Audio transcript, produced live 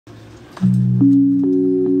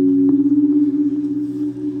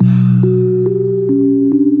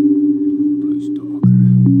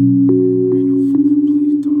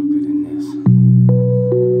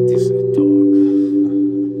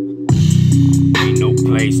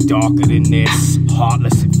place darker than this.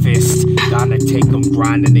 Heartless and fist, gotta take them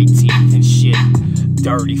grinding they teeth and shit.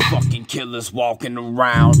 Dirty fucking killers walking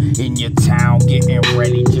around in your town, getting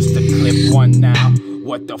ready just to clip one now.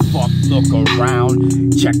 What the fuck, look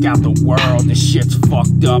around, check out the world, this shit's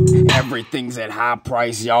fucked up. Everything's at high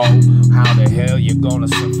price, yo. How the hell you gonna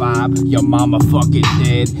survive? Your mama fucking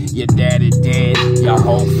dead, your daddy dead, your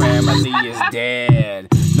whole family is dead.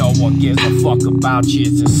 No one gives a fuck about you,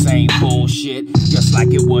 it's the same bullshit. Just like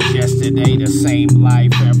it was yesterday, the same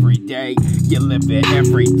life every day. You live it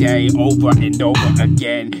every day, over and over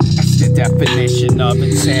again. That's the definition of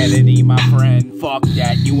insanity, my friend. Fuck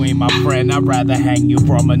that, you ain't my friend. I'd rather hang you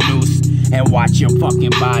from a noose and watch your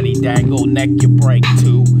fucking body dangle, neck you break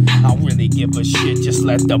too. I don't really give a shit, just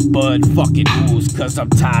let the bud fucking ooze. Cause I'm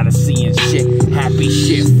tired of seeing shit, happy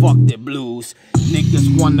shit, fuck the blues.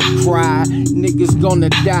 Niggas wanna cry, niggas gonna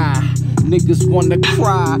die. Niggas wanna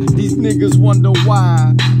cry, these niggas wonder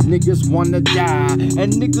why. Niggas wanna die,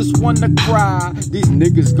 and niggas wanna cry. These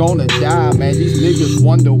niggas gonna die, man, these niggas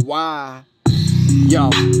wonder why.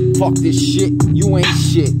 Yo, fuck this shit, you ain't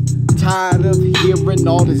shit. Tired of hearing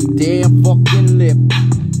all this damn fucking lip.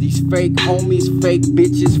 These fake homies, fake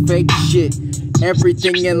bitches, fake shit.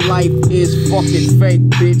 Everything in life is fucking fake,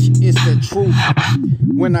 bitch, it's the truth.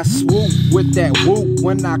 When I swoop with that whoop,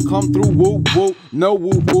 when I come through whoop whoop, no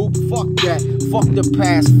whoop whoop, fuck that. Fuck the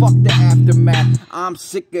past, fuck the aftermath. I'm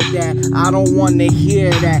sick of that, I don't wanna hear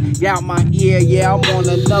that. Get out my ear, yeah, I'm on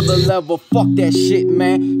another level. Fuck that shit,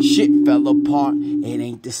 man, shit fell apart, it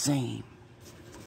ain't the same.